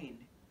your reign.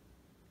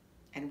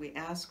 And we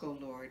ask, O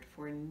Lord,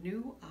 for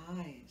new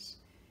eyes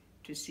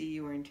to see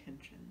your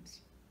intentions.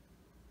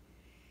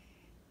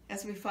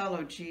 As we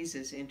follow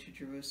Jesus into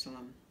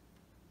Jerusalem,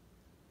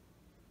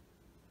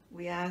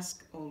 we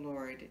ask, O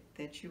Lord,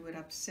 that you would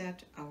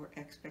upset our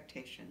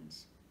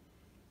expectations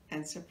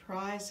and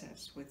surprise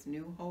us with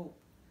new hope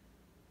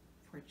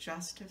for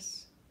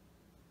justice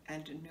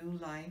and new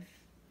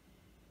life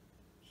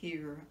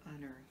here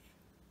on earth.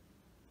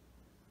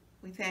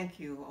 We thank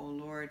you, O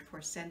Lord,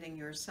 for sending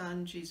your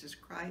Son, Jesus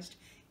Christ,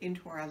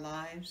 into our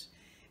lives,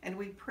 and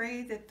we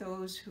pray that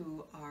those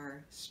who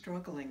are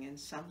struggling in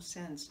some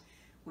sense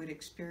would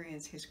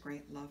experience his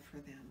great love for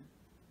them.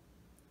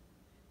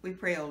 We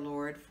pray, O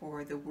Lord,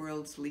 for the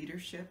world's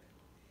leadership,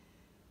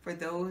 for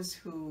those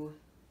who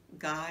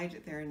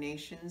guide their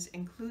nations,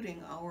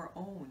 including our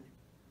own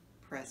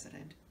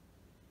president.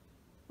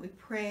 We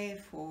pray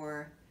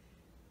for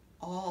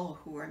all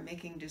who are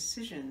making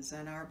decisions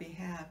on our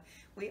behalf.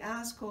 We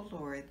ask, O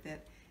Lord,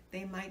 that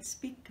they might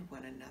speak to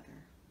one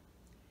another,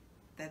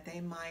 that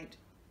they might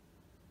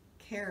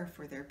care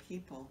for their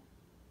people,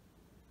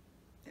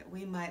 that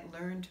we might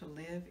learn to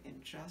live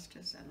in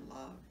justice and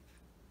love.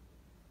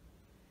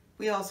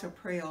 We also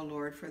pray, O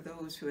Lord, for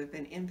those who have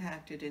been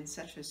impacted in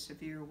such a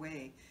severe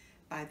way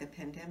by the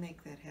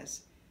pandemic that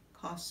has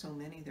cost so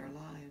many their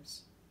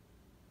lives.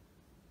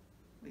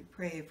 We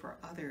pray for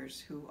others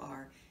who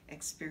are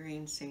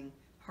experiencing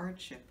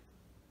hardship,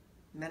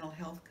 mental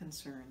health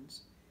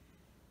concerns,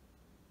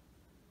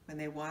 when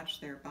they watch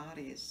their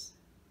bodies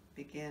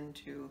begin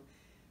to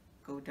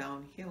go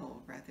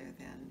downhill rather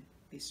than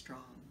be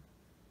strong.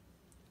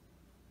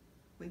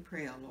 We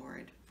pray, O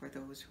Lord, for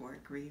those who are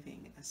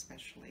grieving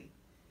especially.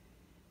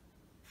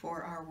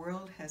 For our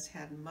world has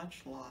had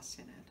much loss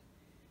in it.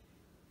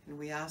 And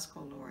we ask,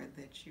 O Lord,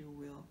 that you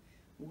will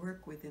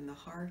work within the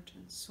heart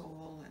and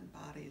soul and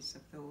bodies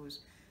of those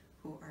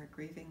who are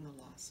grieving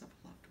the loss of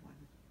a loved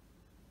one.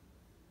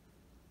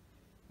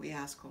 We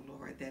ask, O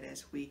Lord, that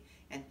as we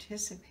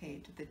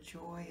anticipate the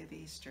joy of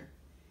Easter,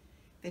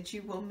 that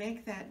you will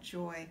make that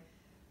joy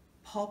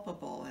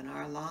palpable in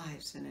our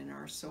lives and in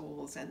our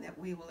souls, and that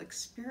we will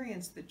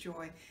experience the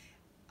joy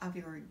of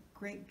your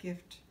great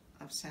gift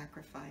of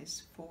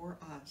sacrifice for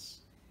us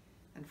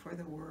and for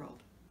the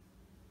world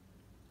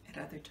at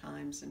other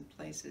times and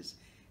places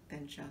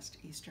than just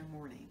Easter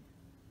morning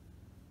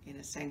in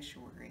a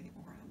sanctuary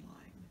or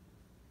online.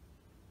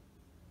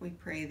 We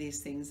pray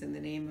these things in the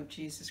name of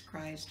Jesus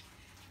Christ,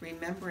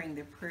 remembering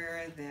the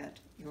prayer that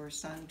your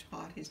Son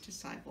taught his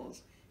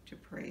disciples to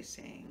pray,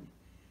 saying,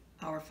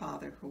 Our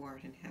Father who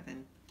art in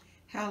heaven,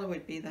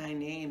 hallowed be thy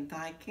name.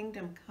 Thy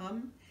kingdom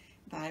come,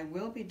 thy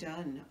will be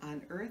done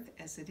on earth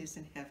as it is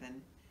in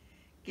heaven.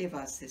 Give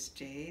us this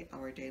day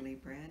our daily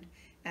bread,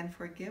 and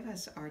forgive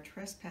us our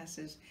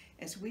trespasses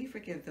as we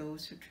forgive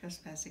those who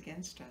trespass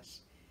against us.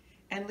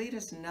 And lead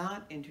us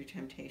not into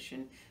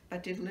temptation,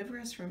 but deliver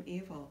us from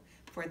evil.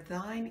 For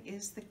thine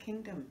is the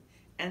kingdom,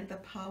 and the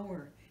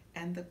power,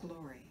 and the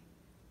glory,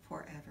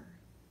 forever.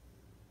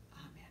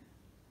 Amen.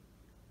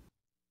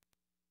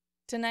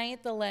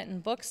 Tonight, the Lenten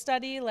book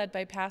study led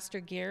by Pastor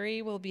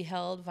Gary will be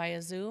held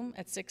via Zoom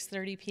at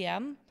 6:30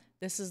 p.m.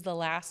 This is the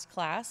last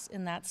class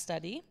in that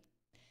study.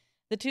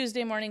 The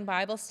Tuesday morning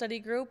Bible study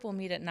group will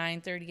meet at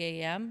 9:30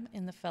 a.m.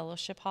 in the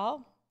fellowship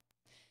hall.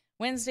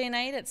 Wednesday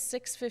night at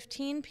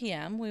 6:15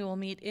 p.m., we will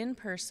meet in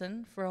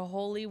person for a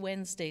Holy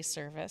Wednesday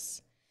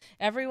service.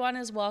 Everyone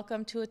is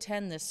welcome to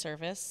attend this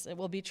service. It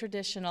will be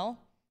traditional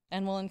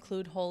and will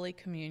include Holy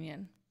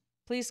Communion.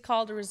 Please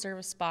call to reserve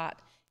a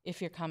spot if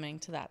you're coming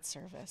to that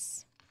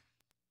service.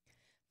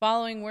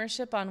 Following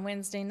worship on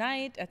Wednesday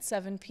night at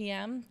 7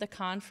 p.m., the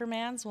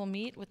confirmands will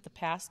meet with the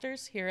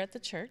pastors here at the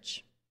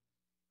church.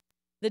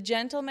 The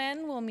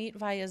gentlemen will meet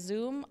via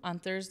Zoom on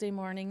Thursday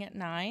morning at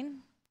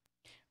 9.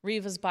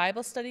 Reva's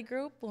Bible study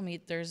group will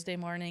meet Thursday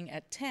morning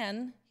at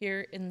 10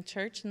 here in the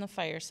church in the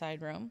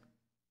fireside room.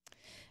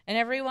 And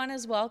everyone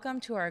is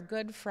welcome to our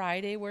Good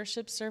Friday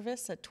worship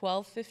service at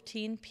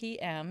 12:15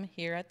 p.m.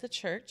 here at the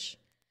church.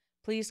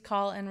 Please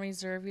call and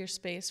reserve your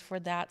space for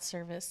that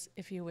service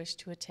if you wish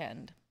to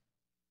attend.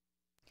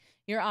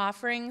 Your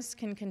offerings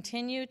can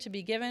continue to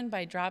be given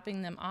by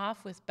dropping them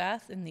off with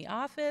Beth in the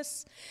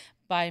office,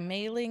 by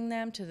mailing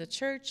them to the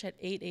church at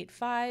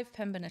 885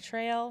 Pembina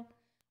Trail,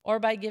 or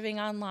by giving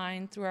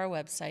online through our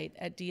website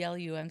at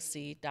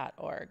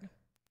dlumc.org.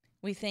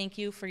 We thank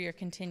you for your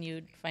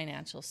continued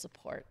financial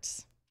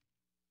support.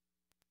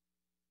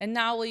 And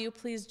now will you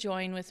please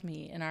join with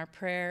me in our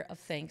prayer of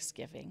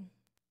thanksgiving.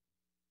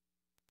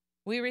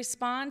 We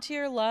respond to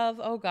your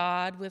love, O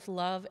God, with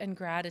love and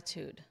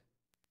gratitude.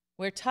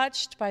 We're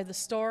touched by the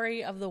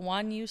story of the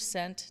one you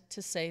sent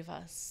to save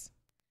us.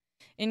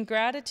 In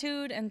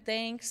gratitude and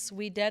thanks,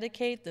 we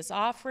dedicate this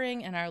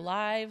offering and our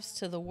lives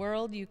to the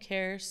world you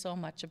care so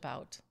much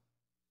about.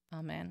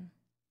 Amen.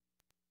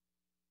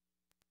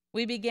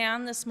 We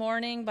began this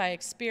morning by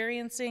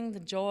experiencing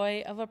the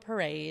joy of a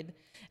parade,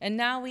 and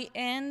now we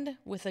end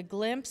with a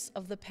glimpse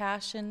of the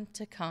passion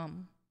to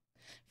come.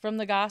 From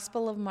the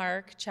Gospel of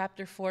Mark,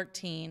 chapter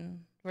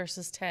 14,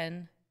 verses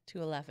 10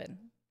 to 11.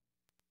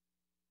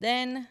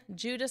 Then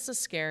Judas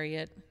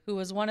Iscariot, who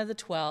was one of the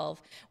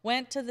 12,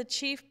 went to the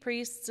chief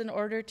priests in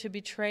order to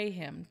betray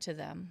him to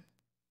them.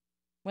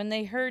 When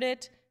they heard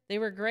it, they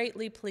were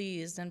greatly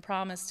pleased and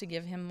promised to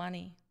give him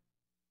money.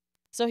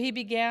 So he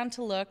began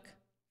to look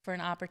for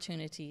an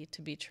opportunity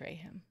to betray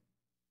him.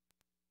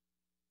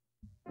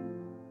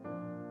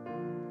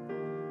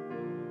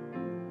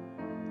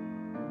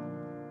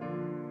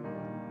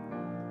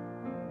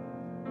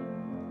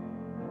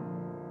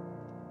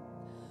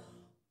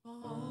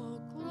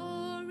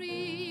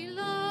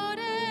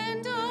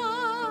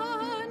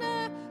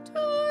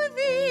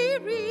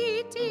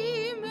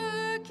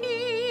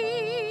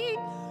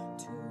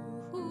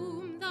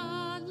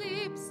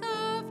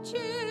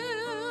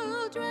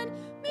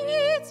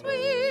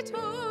 Sweet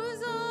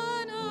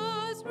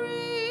hosannas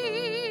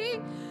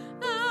ring,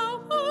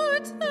 thou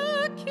art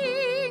the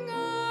King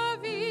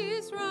of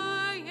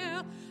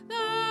Israel,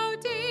 thou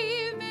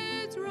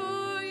David's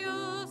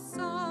royal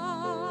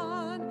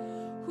son,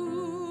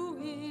 who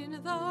in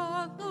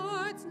the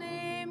Lord's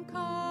name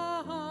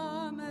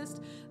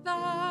comest,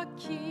 the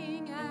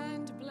King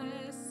and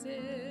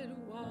blessed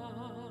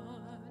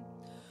one.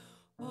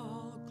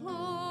 All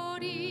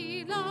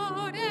glory,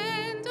 Lord,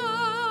 and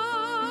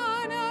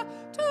honor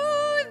to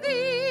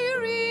thee,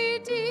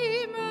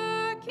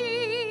 Redeemer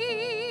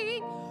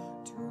King,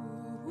 to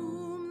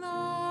whom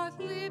the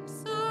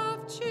lips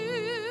of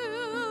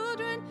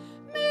children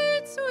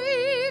made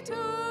sweet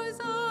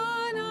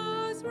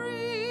hosannas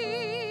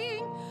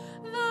ring.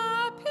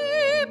 The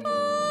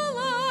people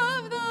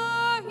of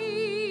the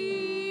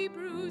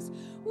Hebrews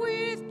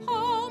with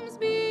palms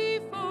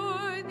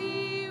before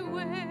thee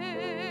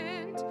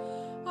went,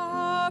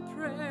 a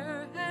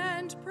prayer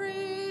and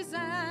praise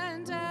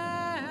and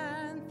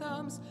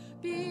anthems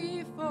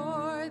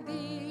before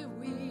thee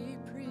we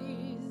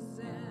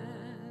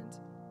present.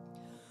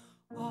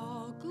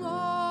 All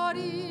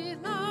glory,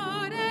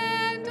 Lord,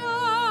 and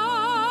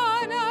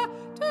honor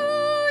to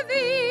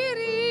thee,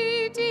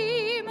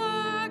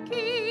 Redeemer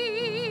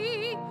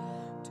King,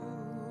 to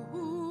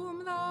whom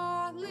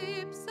the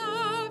lips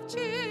of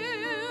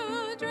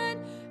children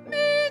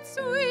made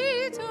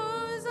sweet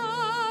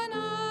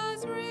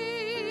hosannas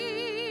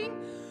ring.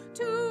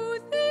 To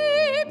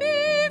thee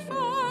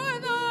before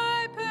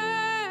thy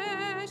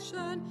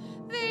passion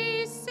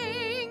they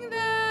sing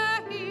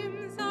the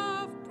hymns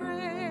of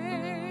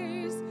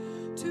praise.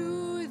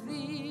 To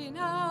thee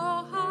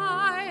now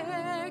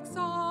high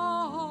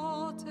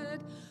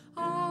exalted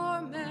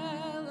our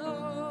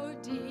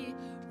melody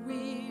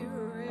we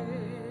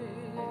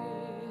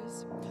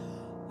raise.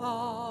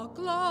 All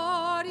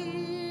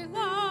glory,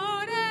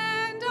 Lord,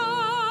 and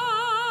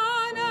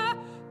honor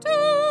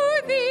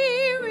to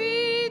thee,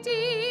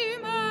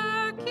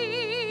 Redeemer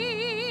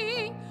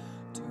King,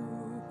 to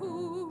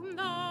whom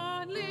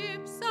the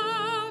lips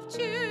of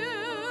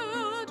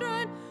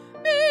children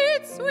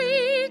made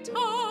sweet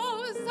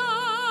hosannas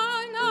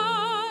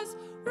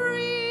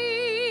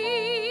ring.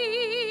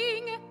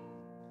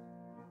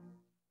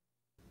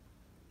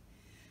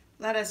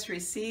 Let us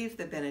receive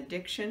the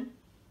benediction.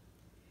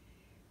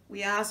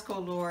 We ask, O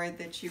Lord,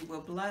 that you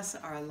will bless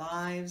our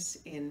lives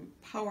in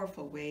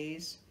powerful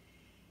ways.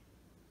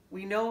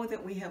 We know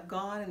that we have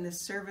gone in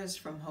this service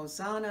from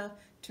Hosanna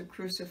to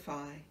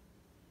Crucify.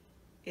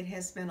 It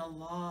has been a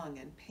long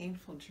and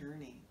painful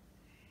journey.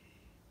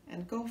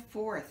 And go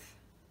forth,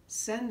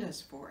 send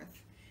us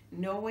forth,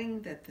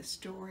 knowing that the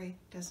story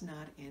does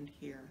not end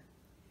here.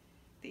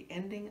 The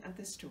ending of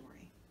the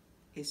story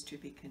is to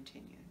be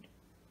continued.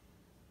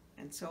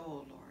 And so,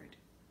 O Lord,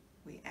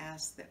 we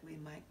ask that we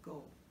might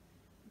go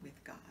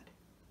with God.